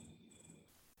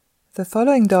The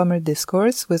following Dharma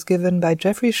discourse was given by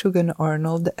Geoffrey Shugen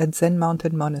Arnold at Zen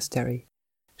Mountain Monastery.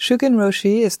 Shugen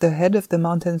Roshi is the head of the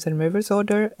Mountains and Rivers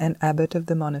Order and abbot of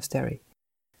the monastery.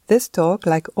 This talk,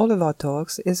 like all of our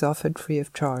talks, is offered free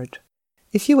of charge.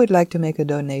 If you would like to make a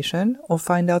donation or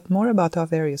find out more about our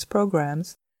various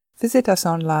programs, visit us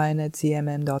online at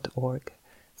zmm.org.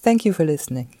 Thank you for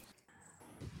listening.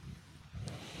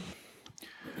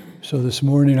 So this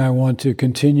morning I want to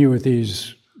continue with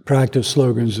these practice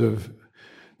slogans of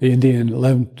the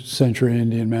 11th century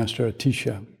Indian master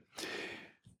Atisha.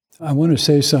 I want to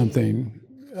say something.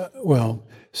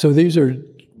 So these are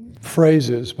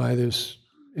phrases by this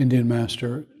Indian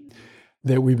master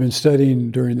that we've been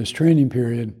studying during this training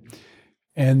period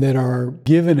and that are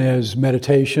given as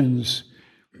meditations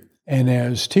and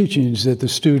as teachings that the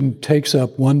student takes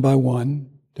up one by one,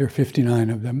 there are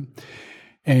 59 of them,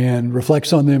 and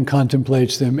reflects on them,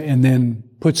 contemplates them, and then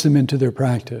puts them into their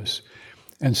practice.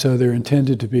 And so they're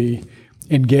intended to be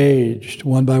engaged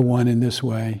one by one in this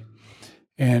way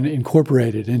and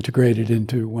incorporated, integrated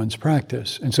into one's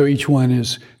practice. And so each one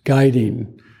is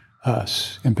guiding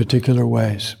us in particular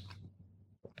ways.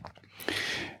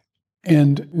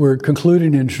 And we're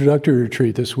concluding an introductory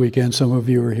retreat this weekend. Some of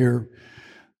you are here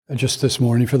just this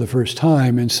morning for the first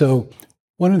time. And so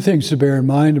one of the things to bear in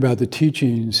mind about the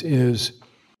teachings is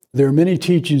there are many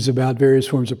teachings about various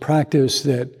forms of practice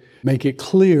that make it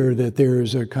clear that there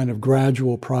is a kind of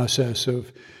gradual process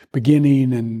of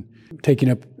beginning and taking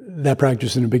up that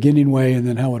practice in a beginning way and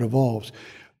then how it evolves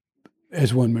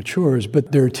as one matures.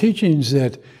 But there are teachings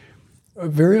that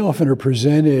very often are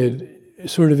presented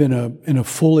sort of in a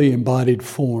fully embodied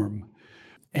form.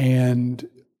 And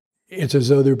it's as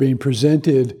though they're being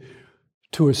presented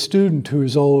to a student who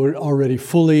is already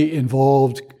fully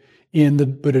involved in the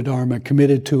Buddha Dharma,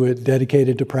 committed to it,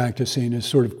 dedicated to practicing, is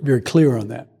sort of very clear on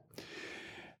that.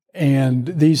 And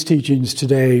these teachings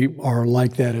today are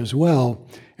like that as well.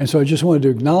 And so I just wanted to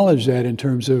acknowledge that in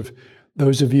terms of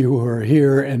those of you who are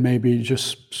here and maybe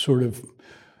just sort of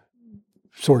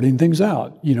sorting things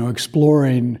out,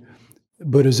 exploring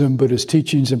Buddhism, Buddhist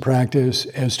teachings and practice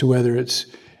as to whether it's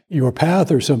your path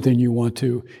or something you want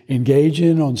to engage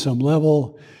in on some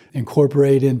level,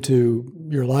 incorporate into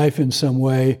your life in some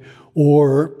way,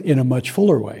 or in a much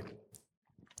fuller way,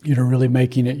 really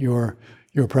making it your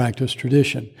practice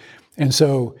tradition. And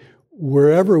so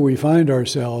wherever we find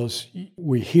ourselves,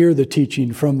 we hear the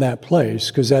teaching from that place,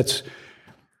 because that's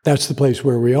the place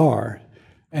where we are.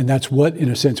 And that's what, in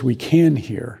a sense, we can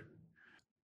hear,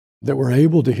 that we're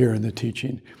able to hear in the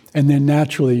teaching. And then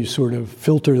naturally you sort of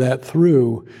filter that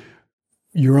through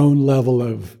your own level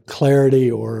of clarity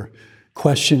or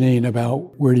questioning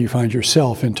about where do you find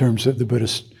yourself in terms of the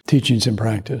Buddhist teachings and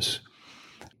practice.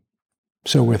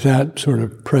 So with that sort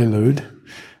of prelude,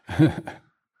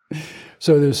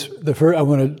 so I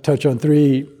want to touch on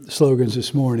 3 slogans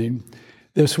this morning.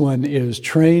 This one is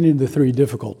train in the 3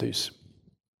 difficulties.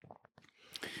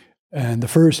 And the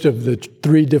first of the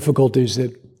 3 difficulties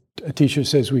that Atisha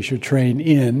says we should train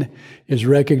in is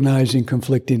recognizing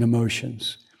conflicting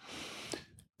emotions.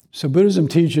 So Buddhism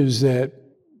teaches that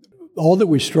all that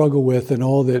we struggle with and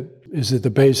all that is at the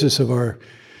basis of our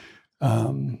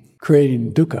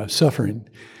creating dukkha, suffering,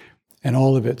 and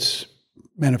all of its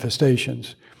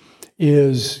manifestations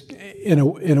is, in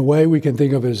a way we can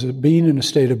think of as being in a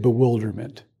state of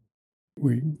bewilderment.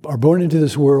 We are born into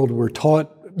this world, we're taught,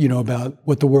 about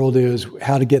what the world is,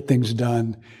 how to get things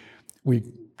done. We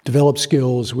develop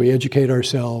skills, we educate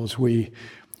ourselves, we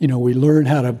learn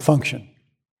how to function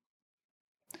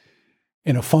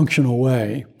in a functional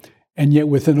way. And yet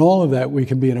within all of that, we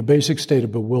can be in a basic state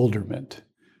of bewilderment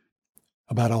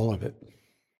about all of it.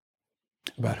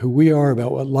 About who we are,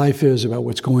 about what life is, about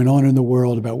what's going on in the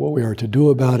world, about what we are to do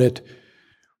about it.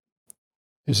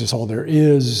 Is this all there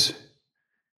is?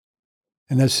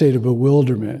 And that state of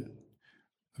bewilderment,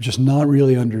 of just not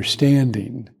really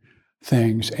understanding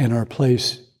things and our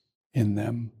place in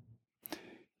them.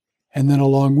 And then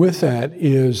along with that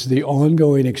is the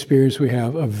ongoing experience we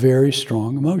have of very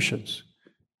strong emotions.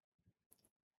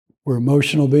 We're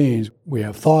emotional beings. We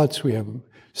have thoughts, we have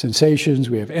sensations,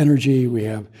 we have energy, we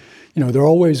have, there are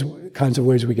always kinds of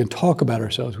ways we can talk about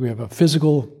ourselves. We have a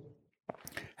physical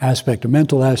aspect, a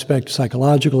mental aspect, a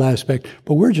psychological aspect,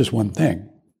 but we're just one thing.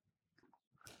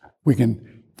 We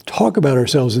can talk about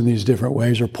ourselves in these different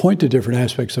ways or point to different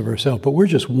aspects of ourselves, but we're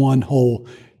just one whole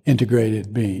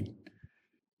integrated being.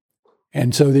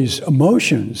 And so these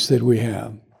emotions that we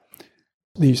have,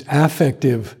 these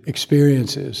affective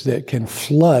experiences that can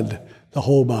flood the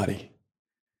whole body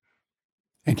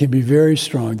and can be very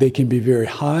strong. They can be very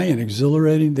high and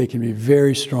exhilarating. They can be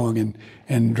very strong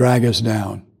and drag us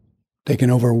down. They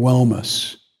can overwhelm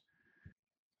us.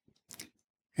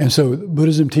 And so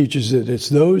Buddhism teaches that it's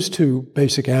those two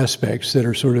basic aspects that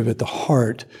are sort of at the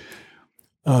heart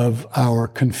of our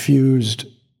confused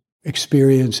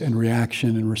experience and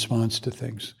reaction and response to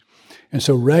things. And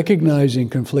so recognizing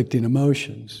conflicting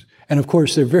emotions, and of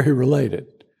course they're very related,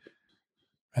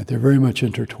 right? They're very much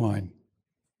intertwined.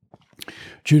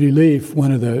 Judy Leaf,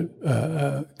 one of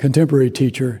the contemporary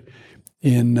teacher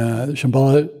in the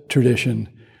Shambhala tradition,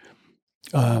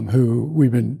 who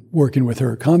we've been working with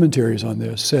her commentaries on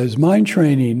this, says, mind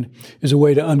training is a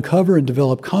way to uncover and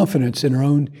develop confidence in our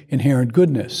own inherent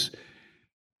goodness,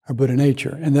 our Buddha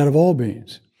nature, and that of all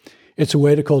beings. It's a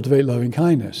way to cultivate loving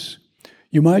kindness.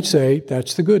 You might say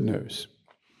that's the good news.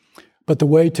 But the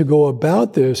way to go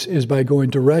about this is by going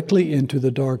directly into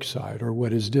the dark side, or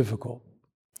what is difficult,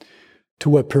 to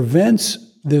what prevents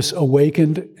this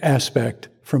awakened aspect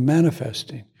from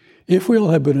manifesting. If we all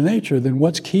have Buddha nature, then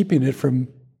what's keeping it from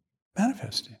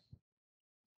manifesting?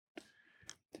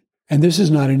 And this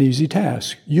is not an easy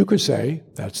task. You could say,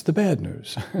 that's the bad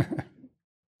news.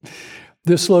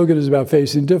 This slogan is about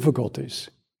facing difficulties.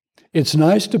 It's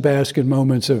nice to bask in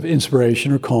moments of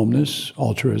inspiration or calmness,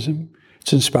 altruism.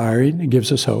 It's inspiring, it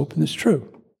gives us hope, and it's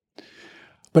true.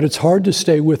 But it's hard to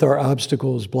stay with our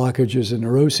obstacles, blockages, and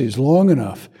neuroses long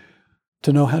enough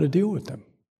to know how to deal with them.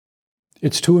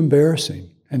 It's too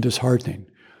embarrassing and disheartening,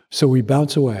 so we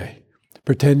bounce away,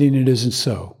 pretending it isn't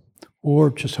so, or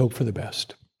just hope for the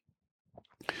best.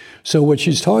 So what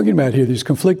she's talking about here, these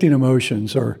conflicting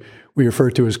emotions, are we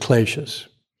refer to as kleshas.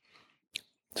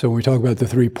 So when we talk about the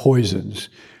three poisons,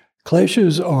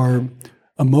 kleshas are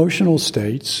emotional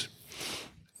states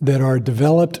that are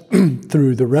developed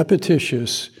through the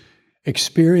repetitious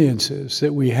experiences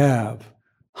that we have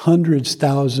hundreds,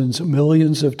 thousands,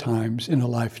 millions of times in a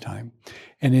lifetime.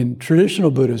 And in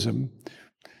traditional Buddhism,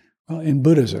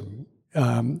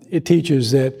 it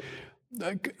teaches that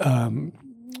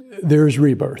there is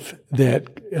rebirth,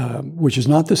 which is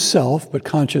not the self, but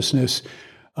consciousness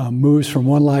moves from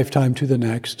one lifetime to the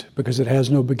next because it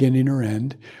has no beginning or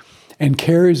end, and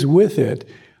carries with it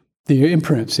the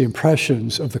imprints, the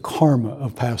impressions of the karma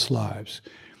of past lives.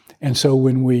 And so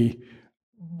when we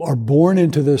are born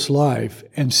into this life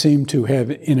and seem to have,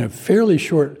 in a fairly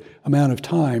short amount of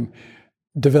time,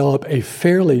 develop a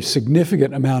fairly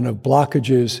significant amount of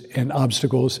blockages and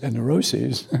obstacles and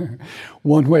neuroses,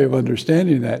 one way of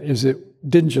understanding that is it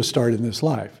didn't just start in this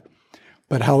life.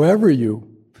 But however you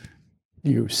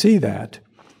see that,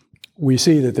 we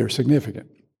see that they're significant.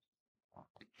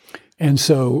 And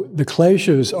so the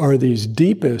kleshas are these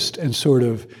deepest and sort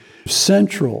of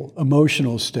central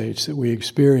emotional states that we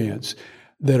experience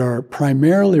that are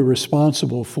primarily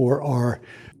responsible for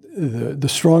the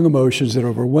strong emotions that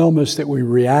overwhelm us, that we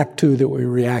react to, that we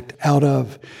react out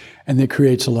of, and that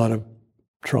creates a lot of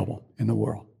trouble in the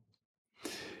world.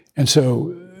 And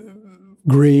so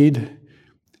greed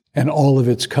and all of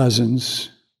its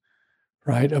cousins,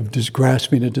 right, of just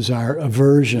grasping a desire,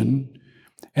 aversion,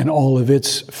 and all of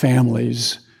its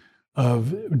families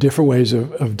of different ways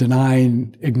of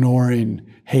denying, ignoring,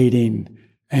 hating,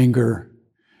 anger,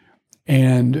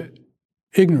 and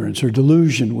ignorance or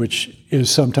delusion, which is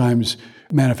sometimes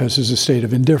manifests as a state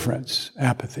of indifference,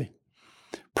 apathy.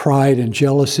 Pride and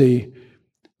jealousy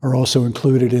are also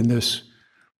included in this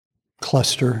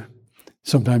cluster,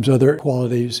 sometimes other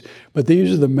qualities. But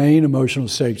these are the main emotional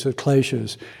states of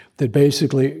kleshas that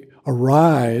basically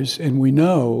arise, and we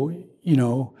know,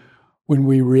 when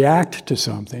we react to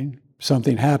something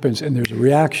happens and there's a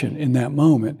reaction in that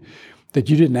moment that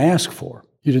you didn't ask for.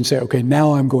 You didn't say, okay,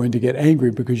 now I'm going to get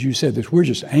angry because you said this. We're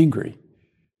just angry.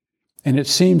 And it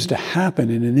seems to happen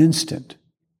in an instant.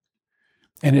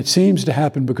 And it seems to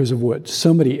happen because of what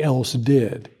somebody else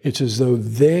did. It's as though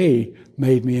they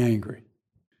made me angry.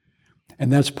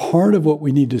 And that's part of what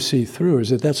we need to see through, is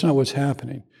that that's not what's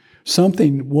happening.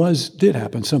 Something did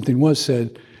happen, something was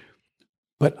said,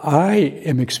 but I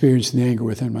am experiencing the anger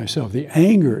within myself. The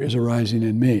anger is arising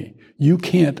in me. You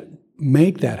can't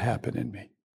make that happen in me.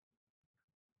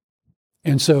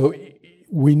 And so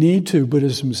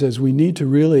Buddhism says we need to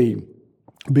really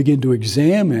begin to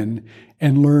examine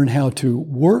and learn how to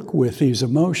work with these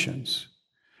emotions,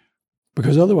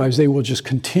 because otherwise they will just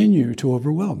continue to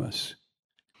overwhelm us.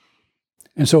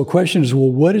 And so a question is,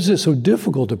 well, what is it so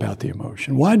difficult about the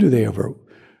emotion? Why do they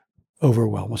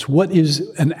overwhelm us? What is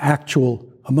an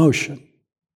actual emotion?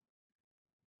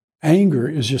 Anger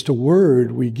is just a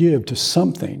word we give to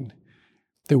something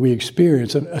that we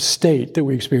experience, a state that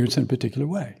we experience in a particular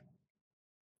way.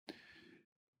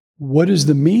 What is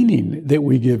the meaning that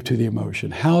we give to the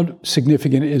emotion? How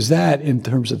significant is that in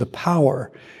terms of the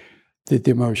power that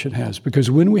the emotion has.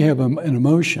 Because when we have an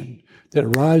emotion that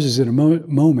arises in a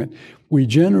moment, we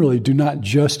generally do not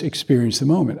just experience the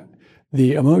moment.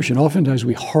 The emotion, oftentimes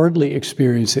we hardly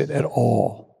experience it at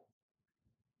all.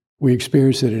 We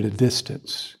experience it at a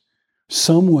distance.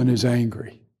 Someone is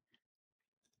angry,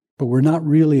 but we're not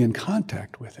really in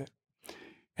contact with it.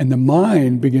 And the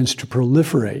mind begins to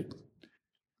proliferate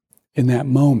in that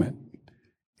moment,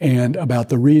 and about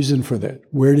the reason for that.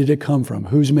 Where did it come from?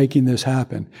 Who's making this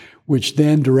happen? Which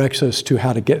then directs us to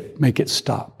how to make it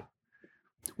stop,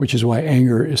 which is why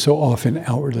anger is so often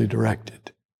outwardly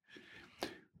directed,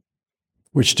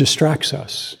 which distracts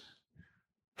us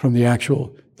from the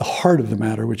heart of the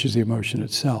matter, which is the emotion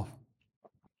itself.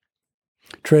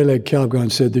 Traleg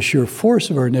Kyabgon said, the sheer force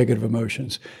of our negative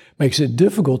emotions makes it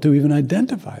difficult to even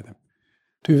identify them,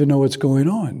 to even know what's going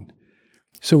on.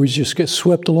 So we just get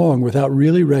swept along without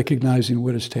really recognizing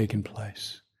what has taken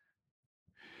place.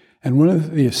 And one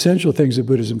of the essential things that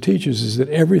Buddhism teaches is that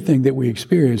everything that we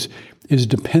experience is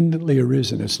dependently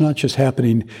arisen. It's not just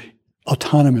happening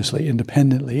autonomously,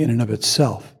 independently, in and of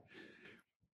itself.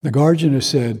 Nagarjuna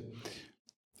said,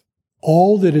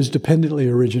 all that is dependently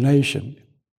arising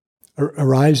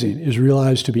is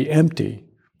realized to be empty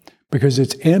because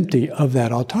it's empty of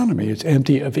that autonomy. It's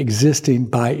empty of existing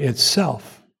by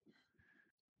itself.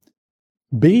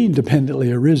 Being dependently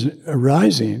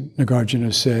arising,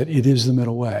 Nagarjuna said, it is the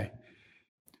middle way.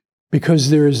 Because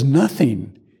there is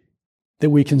nothing that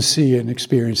we can see and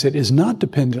experience that is not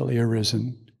dependently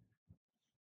arisen.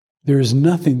 There is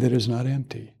nothing that is not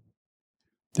empty.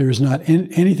 There is not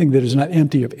anything that is not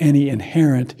empty of any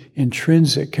inherent,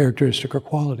 intrinsic characteristic or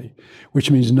quality, which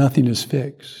means nothing is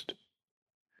fixed.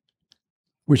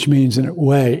 Which means, in a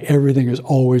way, everything is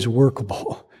always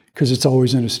workable because it's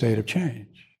always in a state of change.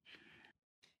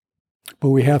 But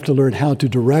we have to learn how to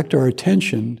direct our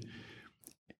attention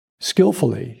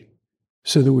skillfully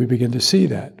so that we begin to see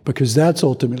that, because that's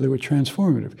ultimately what's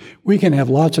transformative. We can have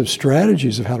lots of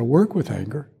strategies of how to work with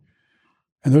anger,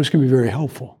 and those can be very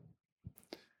helpful.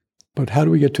 But how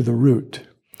do we get to the root?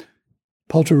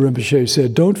 Paltru Rinpoche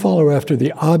said, don't follow after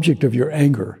the object of your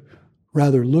anger.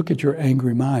 Rather, look at your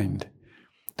angry mind.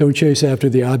 Don't chase after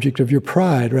the object of your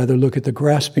pride. Rather, look at the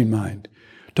grasping mind.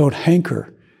 Don't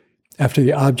hanker after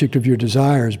the object of your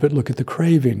desires, but look at the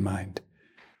craving mind.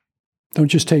 Don't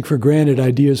just take for granted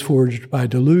ideas forged by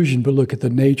delusion, but look at the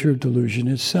nature of delusion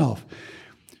itself.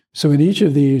 So in each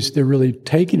of these, they're really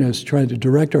taking us, trying to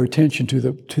direct our attention to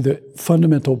the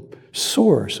fundamental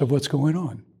source of what's going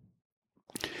on.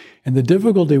 And the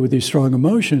difficulty with these strong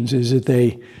emotions is that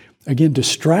they, again,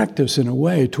 distract us in a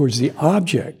way towards the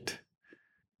object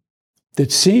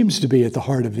that seems to be at the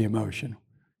heart of the emotion.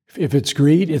 If it's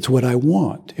greed, it's what I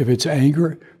want. If it's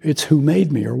anger, it's who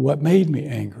made me or what made me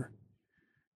angry.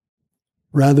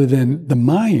 Rather than the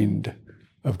mind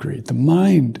of greed, the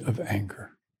mind of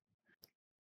anger.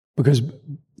 Because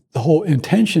the whole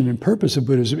intention and purpose of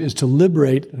Buddhism is to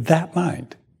liberate that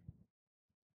mind.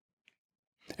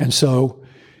 And so,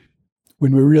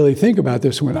 when we really think about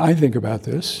this, when I think about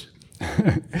this,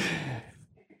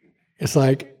 it's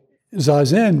like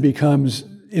Zazen becomes,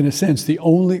 in a sense,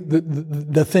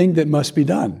 the thing that must be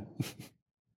done,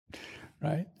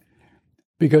 right?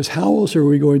 Because how else are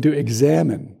we going to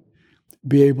examine,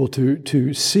 be able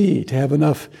to see, to have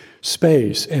enough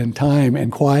space and time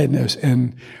and quietness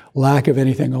and lack of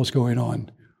anything else going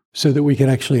on so that we can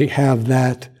actually have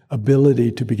that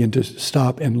ability to begin to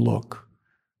stop and look?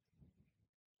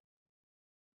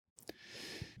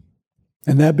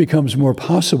 And that becomes more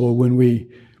possible when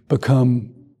we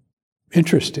become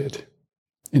interested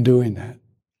in doing that,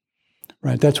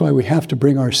 right? That's why we have to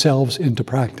bring ourselves into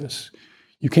practice.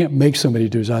 You can't make somebody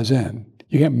do Zazen.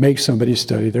 You can't make somebody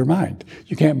study their mind.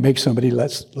 You can't make somebody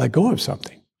let go of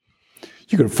something.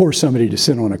 You can force somebody to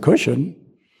sit on a cushion,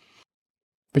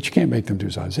 but you can't make them do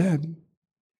Zazen.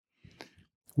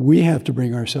 We have to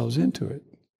bring ourselves into it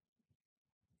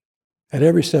at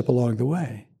every step along the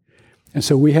way. And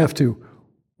so we have to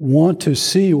want to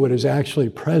see what is actually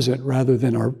present rather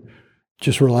than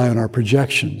just rely on our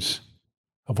projections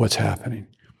of what's happening.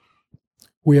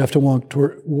 We have to want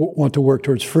to work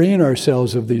towards freeing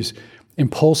ourselves of these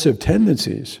impulsive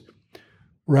tendencies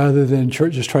rather than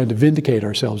just trying to vindicate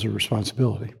ourselves of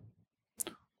responsibility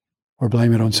or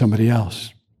blame it on somebody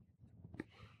else.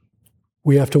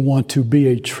 We have to want to be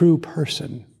a true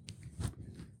person,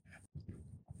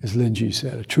 as Linji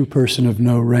said, a true person of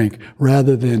no rank,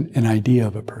 rather than an idea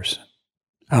of a person.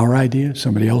 Our idea,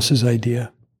 somebody else's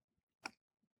idea.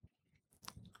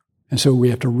 And so we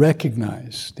have to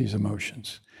recognize these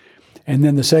emotions. And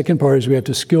then the second part is we have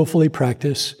to skillfully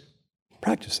practice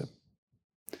them.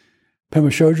 Pema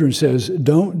Chodron says,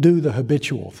 don't do the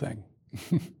habitual thing.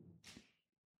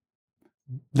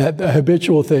 That the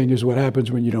habitual thing is what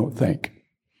happens when you don't think,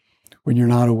 when you're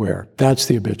not aware. That's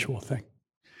the habitual thing.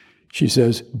 She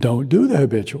says, don't do the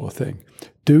habitual thing.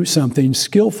 Do something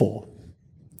skillful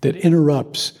that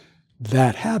interrupts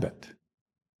that habit.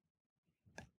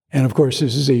 And of course,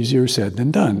 this is easier said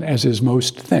than done, as is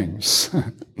most things.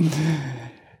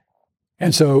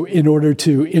 And so in order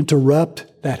to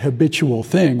interrupt that habitual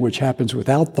thing, which happens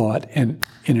without thought and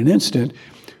in an instant,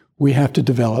 we have to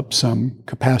develop some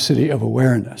capacity of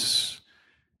awareness,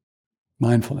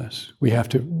 mindfulness. We have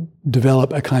to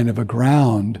develop a kind of a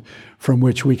ground from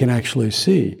which we can actually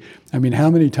see. I mean, how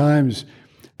many times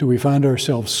do we find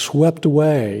ourselves swept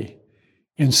away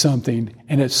in something,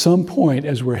 and at some point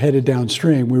as we're headed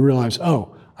downstream, we realize,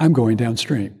 oh, I'm going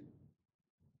downstream.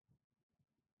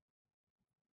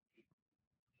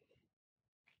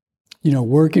 You know,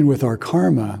 working with our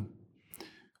karma,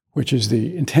 which is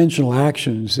the intentional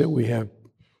actions that we have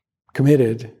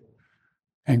committed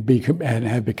and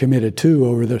have been committed to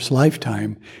over this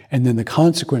lifetime, and then the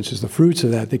consequences, the fruits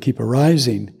of that keep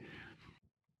arising,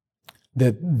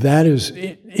 that is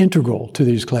integral to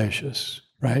these kleshas,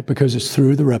 right? Because it's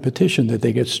through the repetition that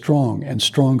they get strong and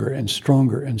stronger and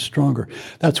stronger and stronger.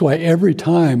 That's why every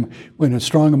time when a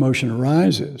strong emotion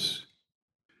arises,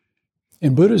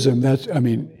 in Buddhism,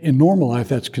 in normal life,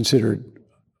 that's considered,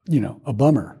 a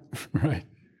bummer, right?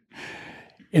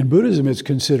 In Buddhism, it's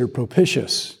considered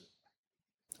propitious.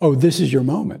 Oh, this is your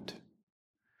moment.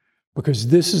 Because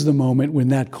this is the moment when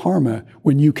that karma,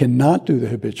 when you cannot do the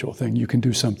habitual thing, you can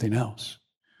do something else.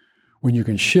 When you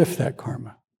can shift that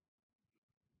karma.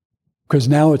 Because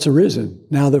now it's arisen.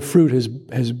 Now the fruit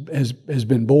has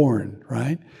been born,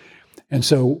 right? And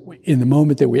so in the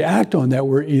moment that we act on that,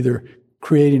 we're either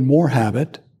creating more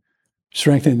habit,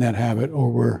 strengthening that habit,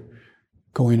 or we're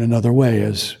going another way,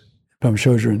 as Pema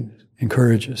Chodron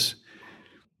encourages.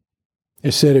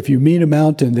 It said, if you meet a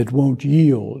mountain that won't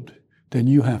yield, then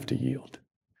you have to yield.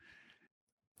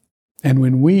 And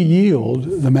when we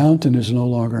yield, the mountain is no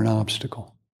longer an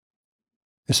obstacle.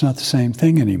 It's not the same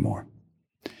thing anymore.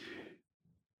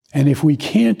 And if we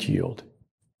can't yield,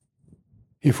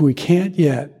 if we can't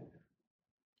yet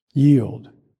yield,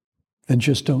 then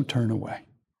just don't turn away.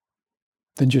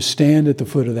 Then just stand at the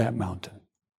foot of that mountain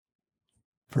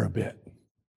for a bit.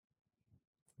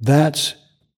 That's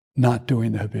not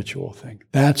doing the habitual thing.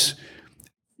 That's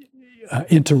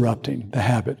interrupting the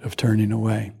habit of turning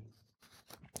away.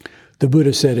 The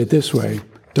Buddha said it this way,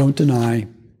 don't deny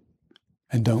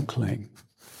and don't cling.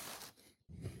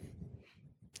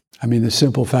 I mean, the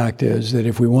simple fact is that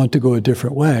if we want to go a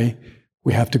different way,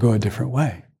 we have to go a different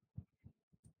way.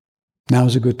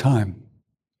 Now's a good time.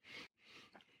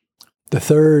 The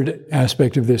third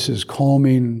aspect of this is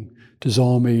calming,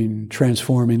 dissolving,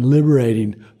 transforming,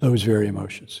 liberating those very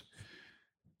emotions.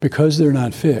 Because they're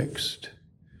not fixed,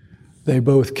 they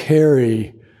both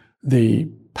carry the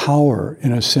power,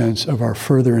 in a sense, of our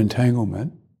further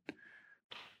entanglement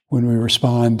when we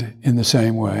respond in the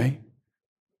same way.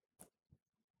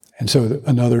 And so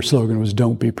another slogan was,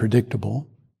 don't be predictable,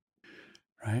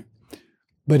 right?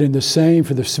 But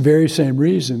for the very same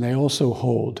reason, they also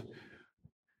hold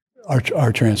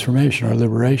our transformation, our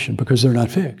liberation, because they're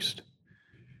not fixed.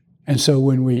 And so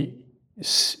when we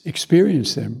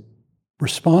experience them,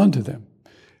 respond to them,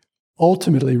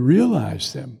 ultimately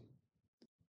realize them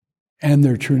and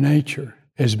their true nature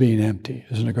as being empty,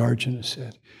 as Nagarjuna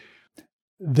said,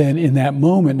 then in that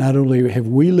moment, not only have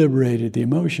we liberated the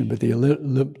emotion, but the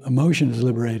emotion has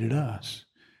liberated us.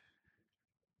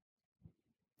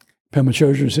 Pema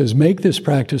Chodron says, make this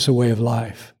practice a way of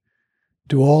life.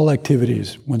 Do all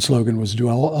activities, one slogan was, do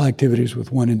all activities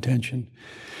with one intention.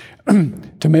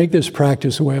 To make this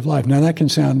practice a way of life. Now that can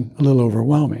sound a little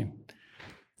overwhelming,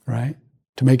 right?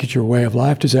 To make it your way of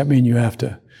life, does that mean you have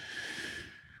to,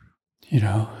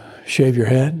 shave your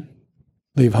head,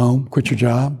 leave home, quit your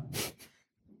job?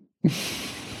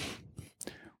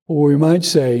 Or we might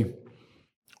say,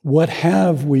 what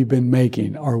have we been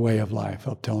making our way of life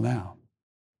up till now?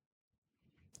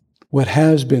 What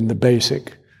has been the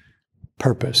basic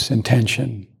purpose,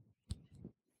 intention,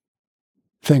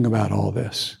 thing about all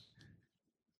this?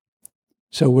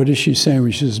 So what is she saying?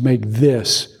 We should make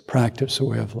this practice a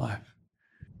way of life.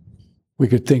 We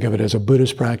could think of it as a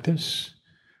Buddhist practice,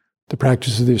 the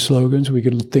practice of these slogans. We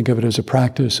could think of it as a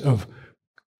practice of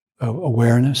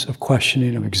awareness, of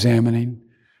questioning, of examining,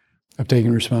 of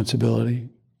taking responsibility.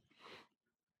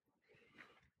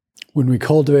 When we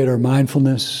cultivate our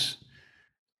mindfulness,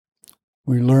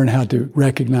 we learn how to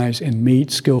recognize and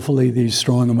meet skillfully these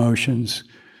strong emotions,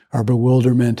 our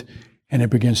bewilderment, And it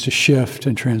begins to shift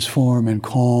and transform and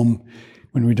calm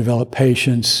when we develop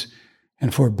patience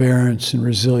and forbearance and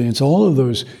resilience. All of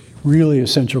those really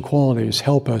essential qualities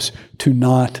help us to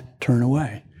not turn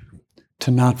away, to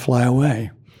not fly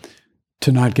away,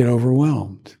 to not get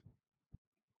overwhelmed,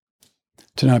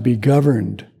 to not be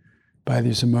governed by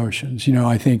these emotions.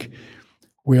 I think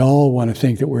we all want to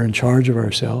think that we're in charge of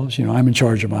ourselves. I'm in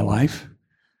charge of my life,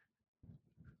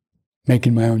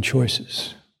 making my own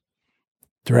choices,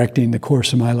 directing the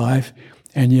course of my life.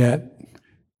 And yet,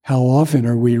 how often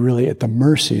are we really at the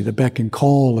mercy, the beck and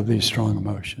call of these strong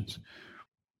emotions?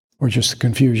 Or just the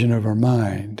confusion of our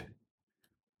mind?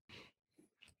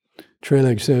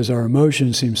 Treleg says, our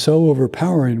emotions seem so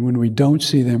overpowering when we don't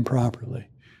see them properly.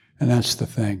 And that's the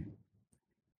thing.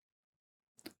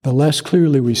 The less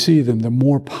clearly we see them, the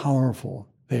more powerful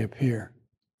they appear.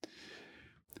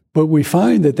 But we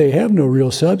find that they have no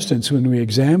real substance when we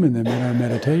examine them in our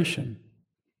meditation.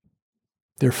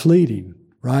 They're fleeting,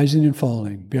 rising and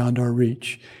falling beyond our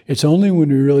reach. It's only when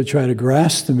we really try to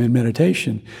grasp them in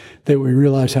meditation that we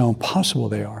realize how impossible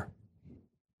they are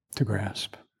to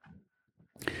grasp.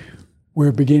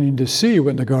 We're beginning to see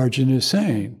what Nagarjuna is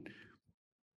saying.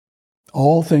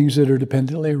 All things that are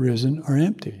dependently arisen are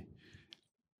empty.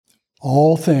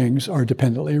 All things are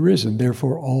dependently arisen,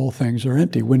 therefore all things are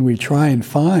empty. When we try and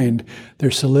find their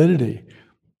solidity,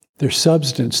 their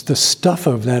substance, the stuff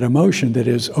of that emotion that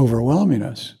is overwhelming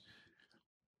us,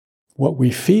 what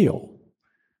we feel,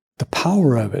 the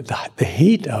power of it, the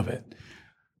heat of it,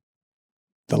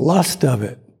 the lust of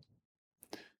it,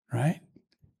 right?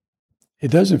 It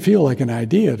doesn't feel like an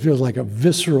idea. It feels like a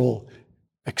visceral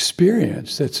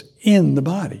experience that's in the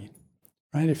body,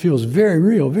 right? It feels very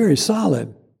real, very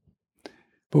solid.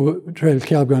 But what Treleg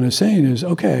Kyabgon is saying is,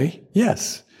 okay,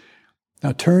 yes,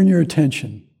 now turn your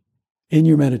attention in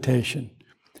your meditation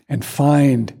and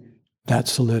find that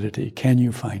solidity. Can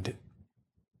you find it?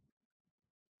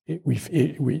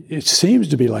 It seems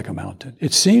to be like a mountain.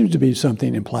 It seems to be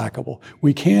something implacable.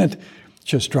 We can't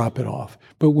just drop it off.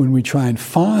 But when we try and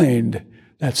find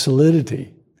that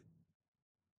solidity,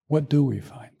 what do we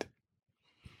find?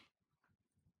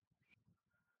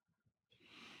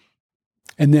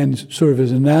 And then sort of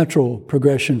as a natural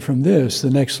progression from this, the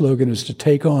next slogan is to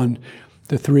take on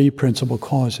the three principal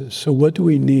causes. So what do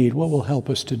we need? What will help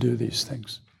us to do these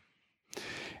things?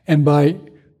 And by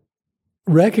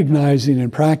recognizing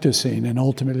and practicing and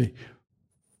ultimately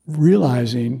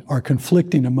realizing our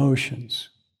conflicting emotions,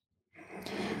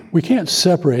 we can't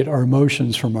separate our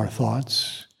emotions from our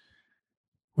thoughts.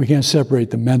 We can't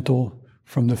separate the mental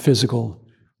from the physical,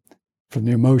 from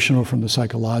the emotional from the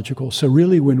psychological. So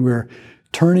really when we're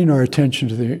turning our attention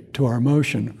to our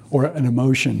emotion, or an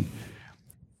emotion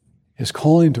is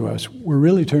calling to us, we're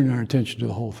really turning our attention to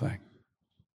the whole thing.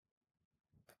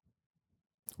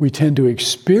 We tend to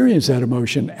experience that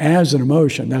emotion as an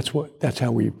emotion. That's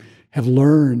how we have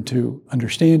learned to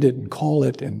understand it and call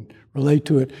it and relate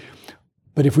to it.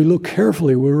 But if we look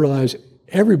carefully, we realize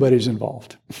everybody's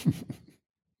involved.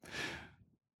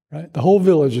 Right? The whole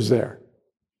village is there.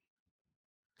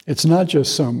 It's not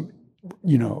just some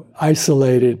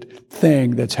isolated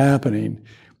thing that's happening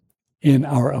in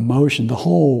our emotion. The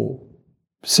whole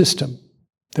system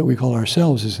that we call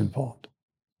ourselves is involved.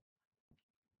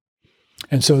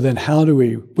 And so then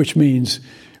which means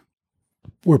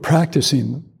we're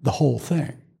practicing the whole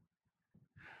thing.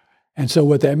 And so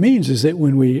what that means is that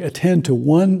when we attend to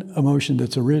one emotion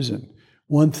that's arisen,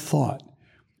 one thought,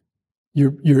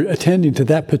 you're attending to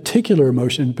that particular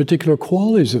emotion, particular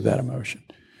qualities of that emotion.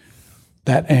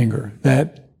 That anger,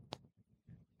 that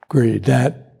greed,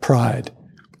 that pride,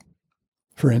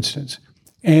 for instance.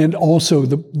 And also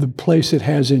the place it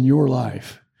has in your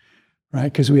life,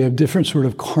 right? Because we have different sort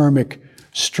of karmic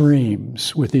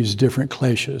streams with these different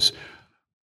kleshas.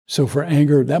 So for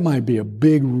anger, that might be a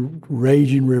big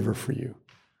raging river for you.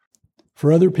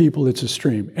 For other people, it's a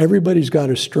stream. Everybody's got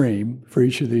a stream for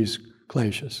each of these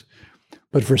kleshas.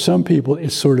 But for some people,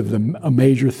 it's sort of a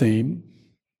major theme.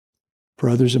 For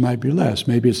others, it might be less.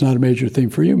 Maybe it's not a major theme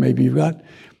for you. Maybe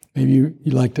you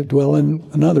like to dwell in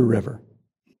another river.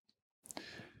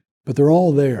 But they're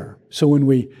all there. So when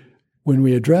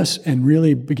we address and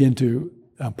really begin to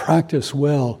practice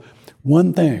well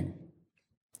one thing,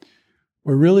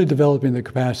 we're really developing the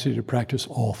capacity to practice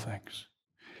all things.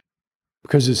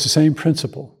 Because it's the same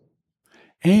principle.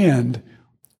 And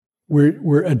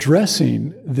we're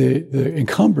addressing the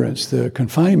encumbrance, the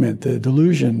confinement, the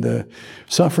delusion, the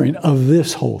suffering of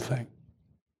this whole thing.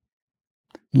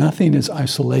 Nothing is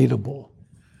isolatable.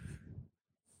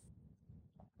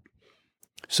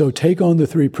 So take on the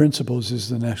three principles is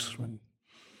the next one.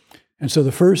 And so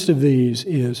the first of these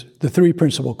is the three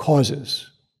principal causes,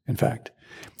 in fact,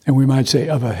 and we might say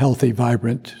of a healthy,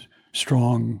 vibrant,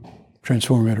 strong,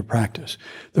 transformative practice.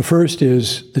 The first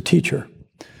is the teacher,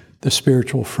 the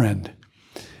spiritual friend.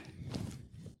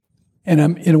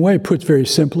 And in a way, put very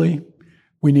simply,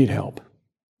 we need help.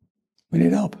 We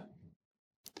need help.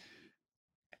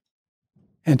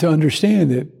 And to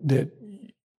understand that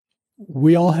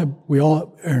we all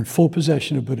are in full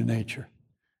possession of Buddha nature.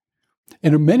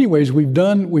 And in many ways, we've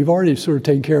already sort of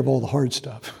taken care of all the hard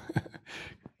stuff.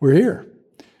 We're here.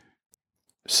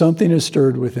 Something is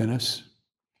stirred within us.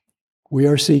 We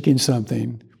are seeking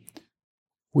something.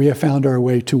 We have found our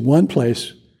way to one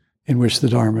place in which the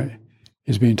Dharma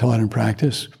is being taught and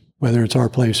practiced, whether it's our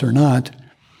place or not.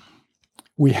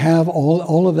 We have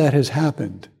all of that has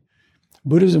happened.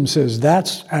 Buddhism says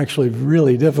that's actually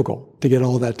really difficult to get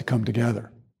all that to come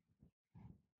together.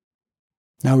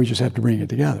 Now we just have to bring it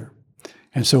together.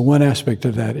 And so one aspect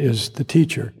of that is the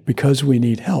teacher, because we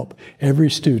need help. Every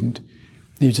student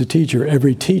needs a teacher.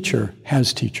 Every teacher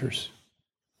has teachers.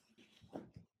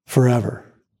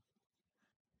 Forever.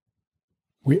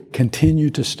 We continue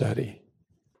to study.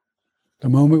 The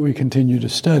moment we continue to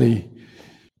study,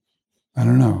 I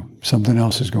don't know, something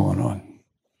else is going on.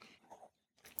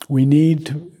 We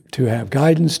need to have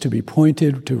guidance, to be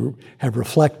pointed, to have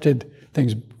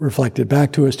things reflected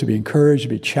back to us, to be encouraged, to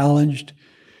be challenged.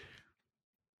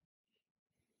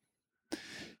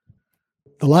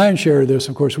 The lion's share of this,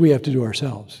 of course, we have to do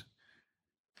ourselves.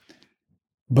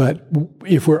 But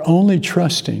if we're only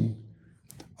trusting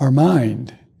our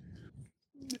mind,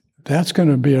 that's going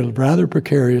to be a rather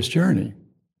precarious journey.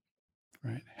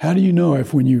 Right? How do you know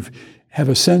if when you have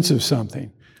a sense of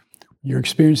something, you're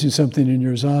experiencing something in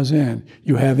your zazen,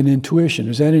 you have an intuition?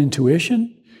 Is that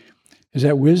intuition? Is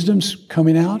that wisdom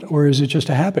coming out? Or is it just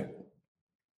a habit?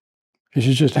 Is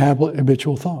it just a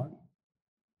habitual thought?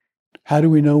 How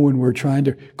do we know when we're trying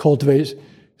to cultivate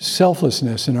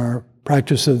selflessness in our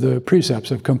practice of the precepts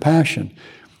of compassion,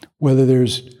 whether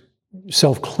there's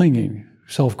self-clinging,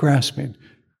 self-grasping?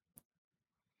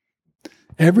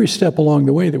 Every step along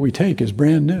the way that we take is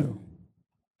brand new.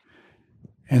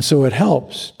 And so it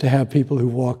helps to have people who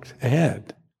walked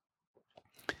ahead.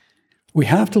 We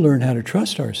have to learn how to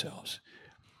trust ourselves.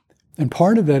 And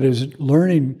part of that is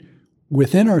learning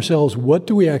within ourselves, what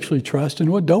do we actually trust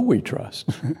and what don't we trust?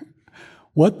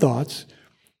 What thoughts,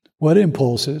 what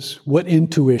impulses, what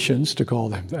intuitions, to call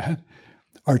them that,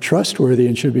 are trustworthy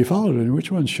and should be followed, and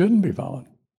which ones shouldn't be followed?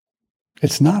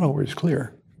 It's not always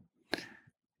clear.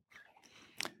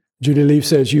 Judy Leaf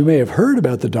says, you may have heard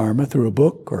about the Dharma through a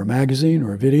book or a magazine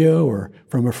or a video or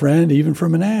from a friend, even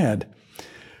from an ad.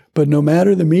 But no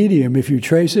matter the medium, if you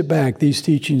trace it back, these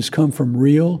teachings come from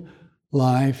real,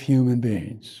 live human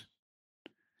beings.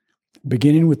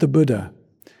 Beginning with the Buddha.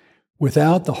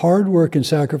 Without the hard work and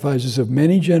sacrifices of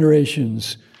many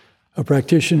generations of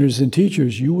practitioners and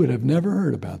teachers, you would have never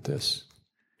heard about this.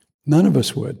 None of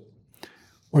us would.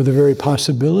 Or the very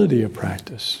possibility of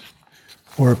practice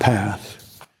or a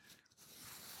path.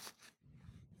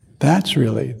 That's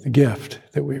really the gift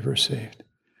that we've received.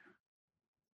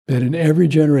 That in every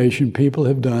generation, people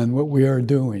have done what we are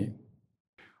doing.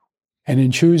 And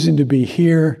in choosing to be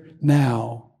here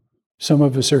now, some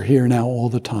of us are here now all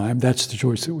the time. That's the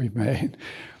choice that we've made.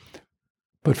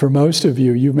 But for most of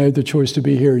you, you've made the choice to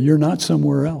be here. You're not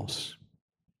somewhere else.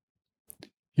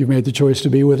 You've made the choice to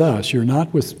be with us. You're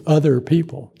not with other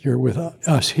people. You're with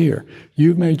us here.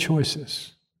 You've made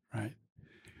choices, right?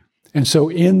 And so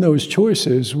in those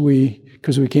choices,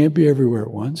 because we can't be everywhere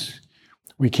at once,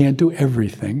 we can't do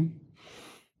everything.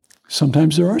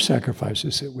 Sometimes there are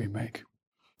sacrifices that we make.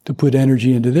 To put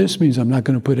energy into this means I'm not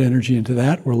going to put energy into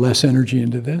that, or less energy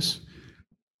into this.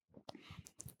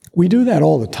 We do that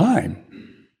all the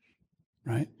time,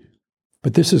 right?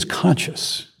 But this is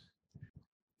conscious,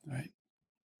 right?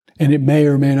 And it may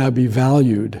or may not be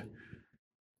valued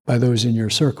by those in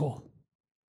your circle.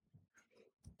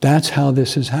 That's how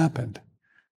this has happened.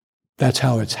 That's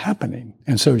how it's happening.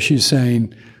 And so she's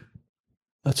saying,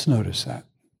 let's notice that.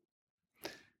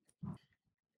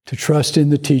 To trust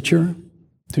in the teacher,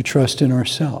 to trust in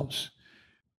ourselves.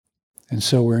 And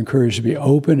so we're encouraged to be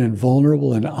open and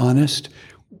vulnerable and honest,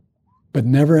 but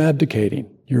never abdicating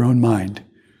your own mind,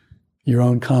 your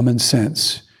own common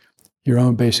sense, your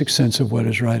own basic sense of what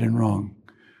is right and wrong.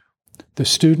 The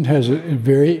student has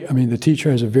the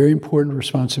teacher has a very important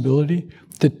responsibility.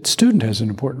 The student has an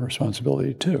important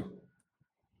responsibility too.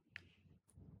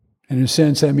 And in a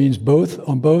sense, that means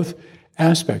on both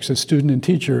aspects, the student and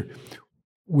teacher,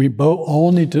 we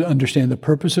all need to understand the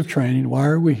purpose of training. Why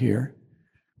are we here?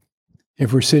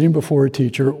 If we're sitting before a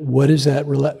teacher, what is that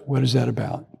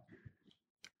about?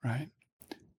 right?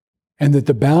 And that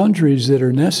the boundaries that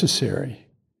are necessary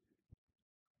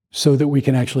so that we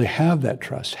can actually have that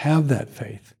trust, have that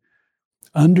faith,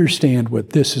 understand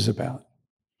what this is about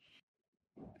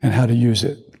and how to use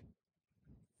it.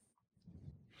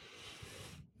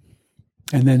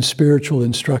 And then spiritual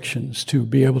instructions to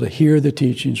be able to hear the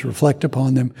teachings, reflect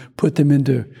upon them, put them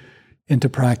into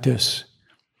practice.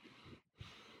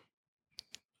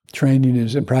 Training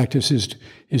and practice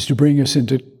is to bring us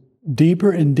into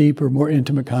deeper and deeper, more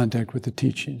intimate contact with the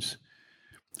teachings.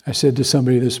 I said to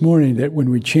somebody this morning that when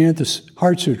we chant this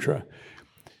Heart Sutra,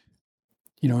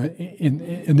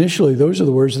 initially those are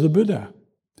the words of the Buddha.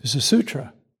 It's a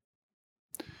sutra.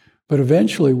 But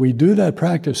eventually we do that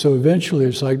practice, so eventually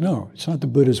it's like, no, it's not the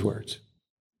Buddha's words.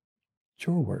 It's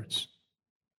your words.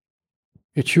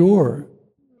 It's your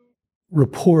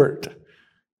report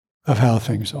of how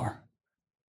things are,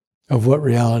 of what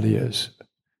reality is.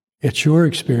 It's your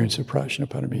experience of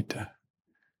prajnaparamita.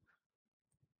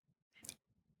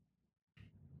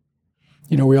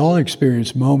 We all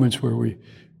experience moments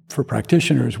for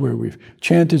practitioners, where we've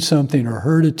chanted something or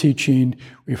heard a teaching,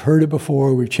 we've heard it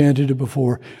before, we've chanted it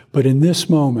before, but in this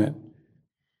moment,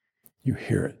 you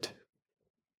hear it.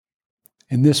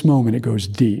 In this moment, it goes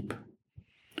deep.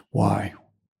 Why?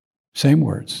 Same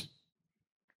words.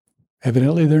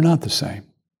 Evidently, they're not the same.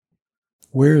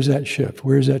 Where is that shift?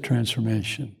 Where is that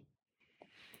transformation?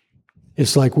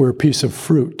 It's like we're a piece of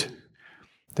fruit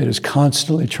that is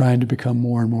constantly trying to become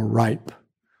more and more ripe.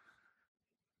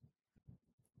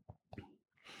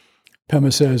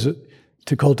 Pema says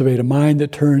to cultivate a mind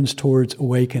that turns towards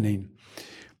awakening.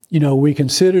 We can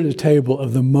sit at a table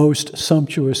of the most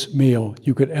sumptuous meal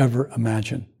you could ever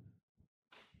imagine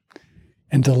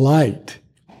and delight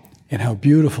in how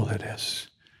beautiful it is.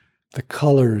 The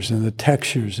colors and the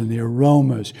textures and the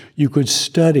aromas. You could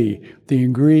study the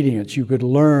ingredients. You could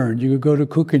learn. You could go to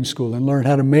cooking school and learn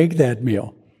how to make that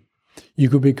meal. You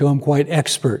could become quite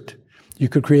expert. You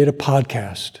could create a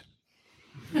podcast.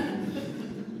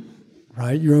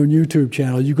 Right? Your own YouTube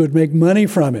channel. You could make money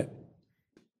from it.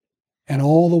 And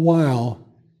all the while,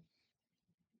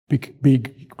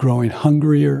 be growing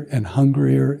hungrier and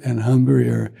hungrier and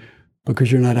hungrier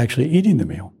because you're not actually eating the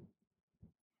meal.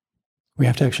 We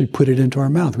have to actually put it into our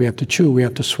mouth. We have to chew, we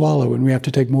have to swallow, and we have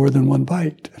to take more than one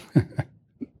bite.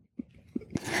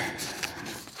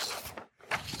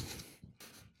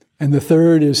 And the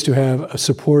third is to have a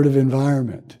supportive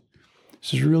environment.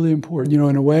 This is really important.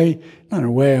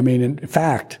 In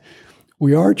fact,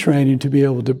 we are training to be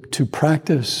able to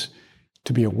practice,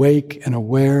 to be awake and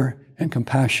aware and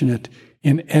compassionate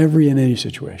in every and any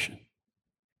situation,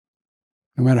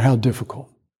 no matter how difficult.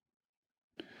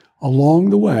 Along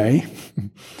the way,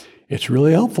 it's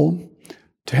really helpful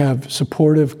to have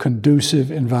supportive,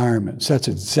 conducive environments. That's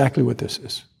exactly what this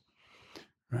is,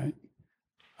 right?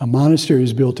 A monastery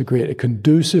is built to create a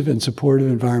conducive and supportive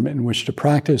environment in which to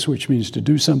practice, which means to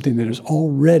do something that is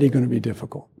already going to be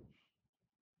difficult.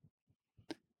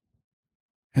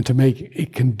 And to make a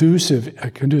conducive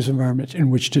environment in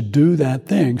which to do that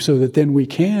thing so that then we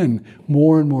can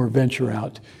more and more venture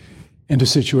out into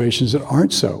situations that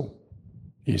aren't so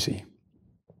easy.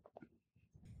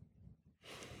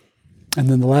 And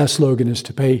then the last slogan is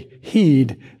to pay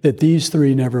heed that these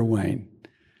three never wane,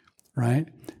 right?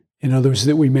 In other words,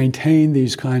 that we maintain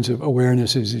these kinds of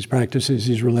awarenesses, these practices,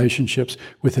 these relationships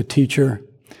with a teacher.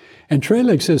 And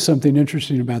Trelec says something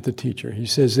interesting about the teacher. He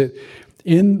says that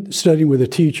in studying with a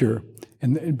teacher,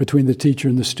 and between the teacher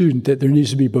and the student, that there needs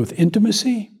to be both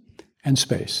intimacy and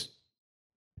space.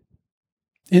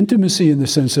 Intimacy in the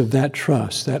sense of that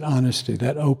trust, that honesty,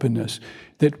 that openness,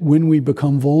 that when we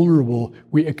become vulnerable,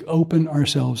 we open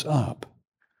ourselves up,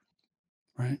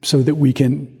 right? So that we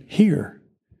can hear,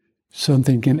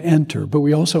 something can enter, but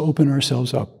we also open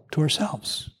ourselves up to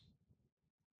ourselves.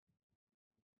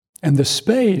 And the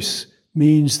space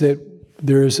means that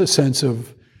there is a sense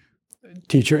of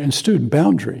teacher and student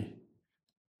boundary.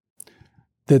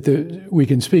 That we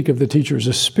can speak of the teacher as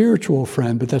a spiritual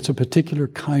friend, but that's a particular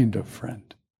kind of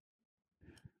friend.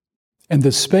 And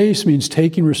the space means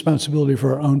taking responsibility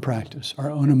for our own practice, our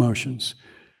own emotions,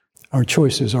 our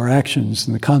choices, our actions,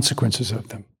 and the consequences of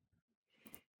them.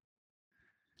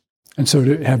 And so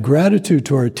to have gratitude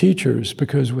to our teachers,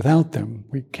 because without them,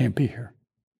 we can't be here.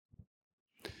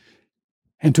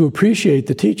 And to appreciate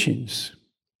the teachings,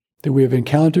 that we have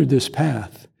encountered this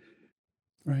path,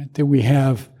 right? That we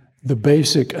have the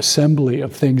basic assembly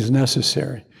of things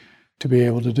necessary to be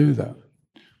able to do that.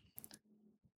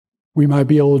 We might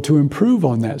be able to improve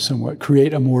on that somewhat,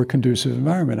 create a more conducive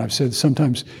environment. I've said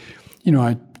sometimes,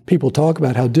 people talk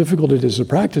about how difficult it is to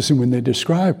practice, and when they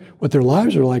describe what their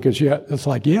lives are like, it's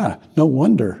like, yeah, no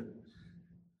wonder.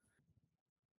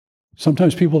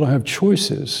 Sometimes people don't have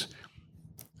choices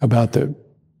about the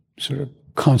sort of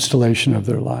constellation of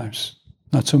their lives.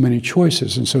 Not so many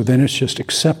choices, and so then it's just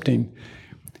accepting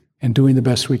and doing the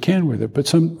best we can with it.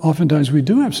 But oftentimes we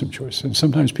do have some choices, and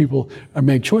sometimes people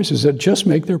make choices that just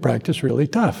make their practice really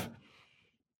tough.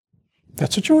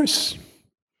 That's a choice.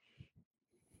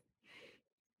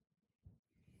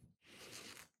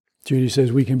 Judy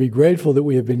says, we can be grateful that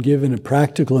we have been given a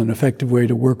practical and effective way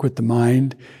to work with the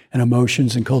mind and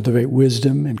emotions and cultivate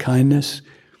wisdom and kindness.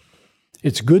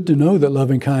 It's good to know that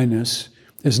loving kindness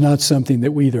is not something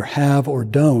that we either have or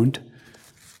don't,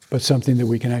 but something that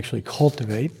we can actually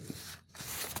cultivate.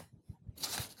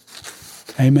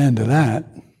 Amen to that.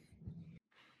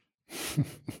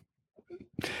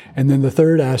 And then the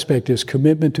third aspect is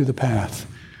commitment to the path.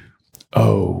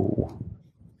 Oh,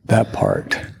 that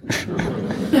part.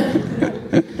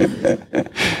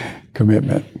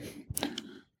 Commitment.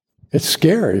 It's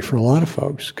scary for a lot of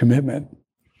folks, commitment,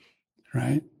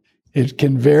 right? It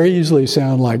can very easily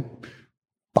sound like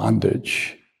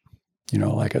bondage,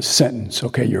 like a sentence.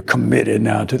 Okay, you're committed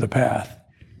now to the path,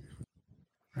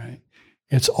 right?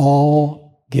 It's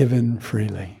all given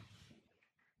freely.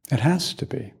 It has to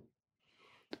be,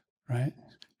 right?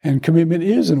 And commitment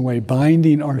is, in a way,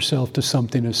 binding ourselves to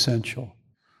something essential.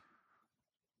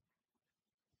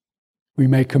 We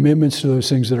make commitments to those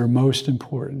things that are most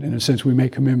important. In a sense, we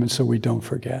make commitments so we don't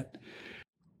forget.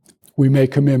 We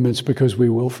make commitments because we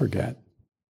will forget.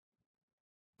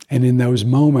 And in those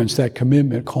moments, that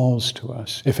commitment calls to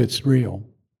us, if it's real,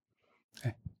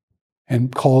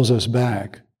 and calls us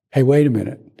back. Hey, wait a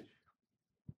minute.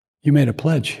 You made a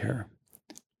pledge here.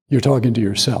 You're talking to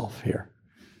yourself here.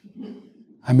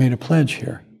 I made a pledge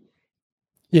here.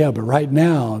 Yeah, but right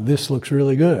now, this looks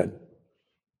really good.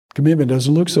 Commitment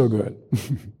doesn't look so good.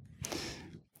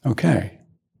 Okay,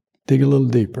 dig a little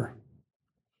deeper.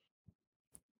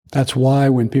 That's why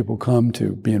when people come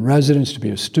to be in residence, to be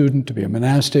a student, to be a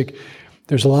monastic,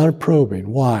 there's a lot of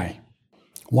probing. Why?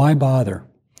 Why bother?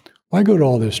 Why go to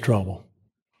all this trouble?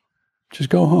 Just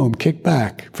go home, kick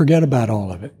back, forget about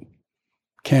all of it.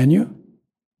 Can you?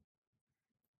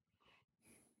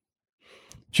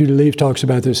 Judy Leaf talks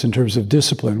about this in terms of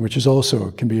discipline, which is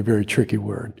also can be a very tricky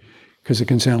word, because it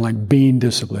can sound like being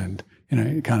disciplined in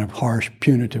a kind of harsh,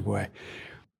 punitive way.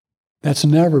 That's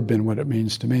never been what it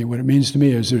means to me. What it means to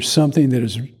me is there's something that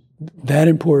is that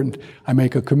important I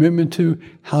make a commitment to.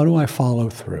 How do I follow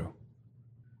through?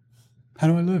 How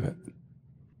do I live it?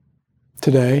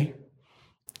 Today,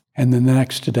 and then the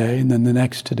next today, and then the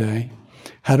next today.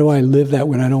 How do I live that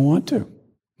when I don't want to?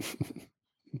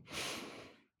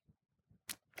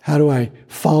 How do I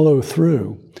follow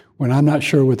through when I'm not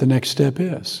sure what the next step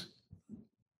is?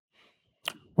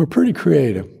 We're pretty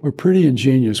creative. We're pretty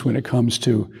ingenious when it comes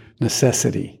to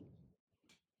necessity.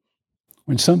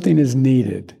 When something is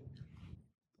needed,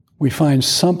 we find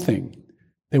something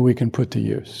that we can put to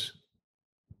use.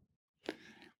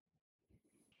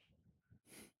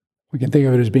 We can think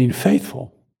of it as being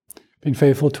faithful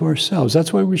to ourselves.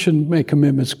 That's why we shouldn't make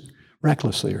commitments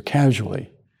recklessly or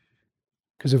casually.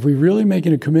 Because if we're really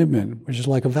making a commitment, which is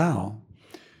like a vow,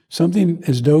 something,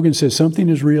 as Dogen says, something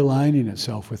is realigning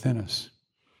itself within us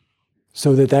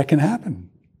so that that can happen,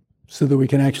 so that we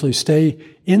can actually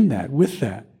stay in that, with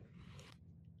that.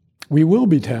 We will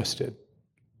be tested.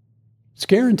 It's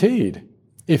guaranteed.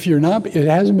 If you're not, it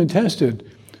hasn't been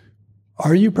tested,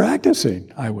 are you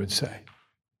practicing, I would say.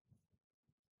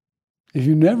 If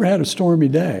you've never had a stormy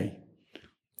day,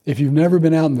 if you've never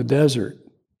been out in the desert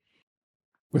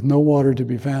with no water to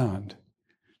be found,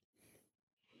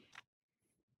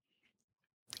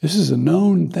 this is a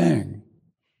known thing,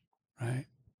 right?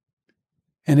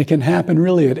 And it can happen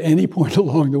really at any point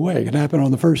along the way. It can happen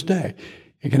on the first day.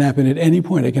 It can happen at any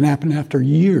point. It can happen after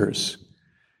years,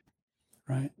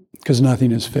 right? Because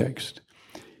nothing is fixed.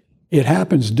 It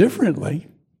happens differently.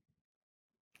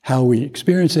 How we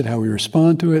experience it, how we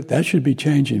respond to it, that should be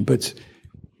changing.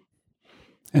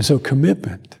 And so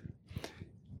commitment.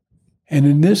 And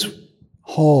in this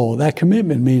hall, that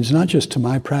commitment means not just to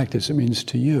my practice, it means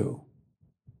to you.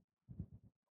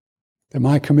 That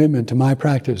my commitment to my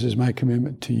practice is my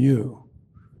commitment to you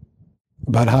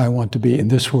about how I want to be in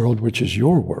this world, which is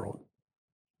your world.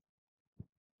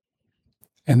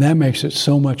 And that makes it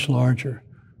so much larger,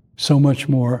 so much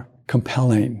more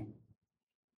compelling.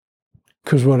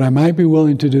 Because what I might be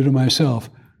willing to do to myself,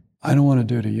 I don't want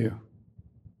to do to you.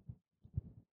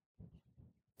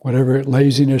 Whatever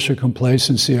laziness or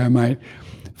complacency I might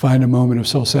find a moment of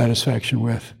self-satisfaction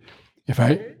with, if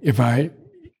I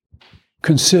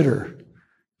consider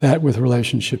that with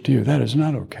relationship to you. That is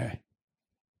not okay.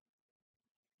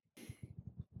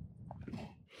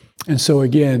 And so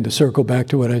again, to circle back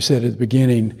to what I said at the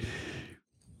beginning,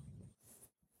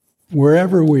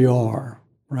 wherever we are,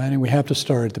 right, and we have to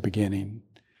start at the beginning.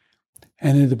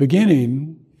 And in the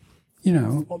beginning,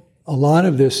 a lot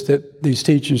of this that these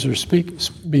teachings are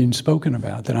being spoken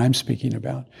about, that I'm speaking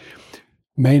about,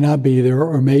 may not be there,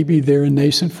 or may be there in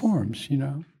nascent forms,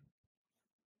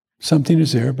 Something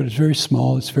is there, but it's very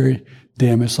small, it's very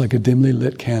dim, it's like a dimly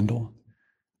lit candle.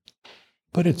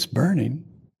 But it's burning.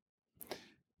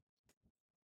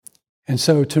 And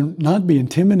so to not be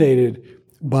intimidated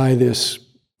by this,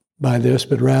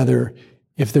 but rather,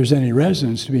 if there's any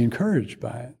resonance, to be encouraged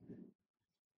by it.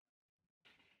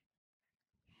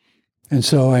 And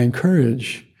so I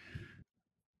encourage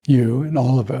you and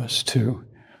all of us to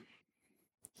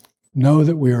know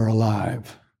that we are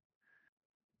alive,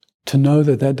 to know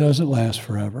that that doesn't last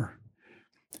forever,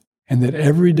 and that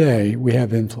every day we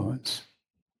have influence.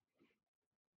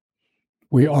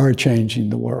 We are changing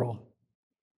the world.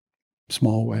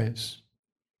 Small ways.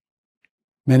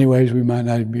 Many ways we might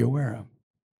not even be aware of.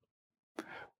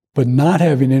 But not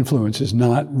having influence is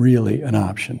not really an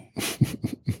option.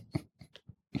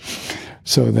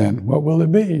 So then, what will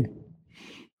it be?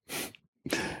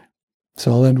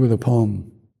 So I'll end with a poem.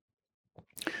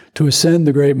 To ascend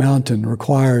the great mountain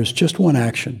requires just one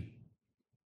action.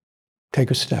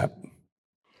 Take a step.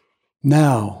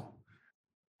 Now,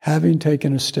 having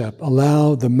taken a step,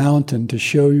 allow the mountain to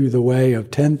show you the way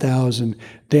of 10,000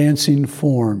 dancing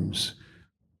forms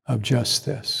of just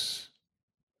this.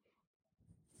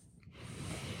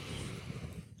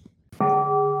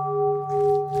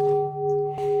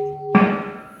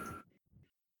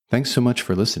 Thanks so much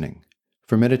for listening.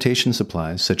 For meditation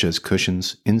supplies such as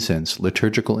cushions, incense,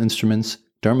 liturgical instruments,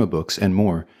 Dharma books, and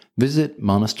more, visit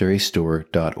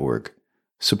monasterystore.org.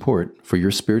 Support for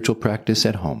your spiritual practice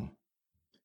at home.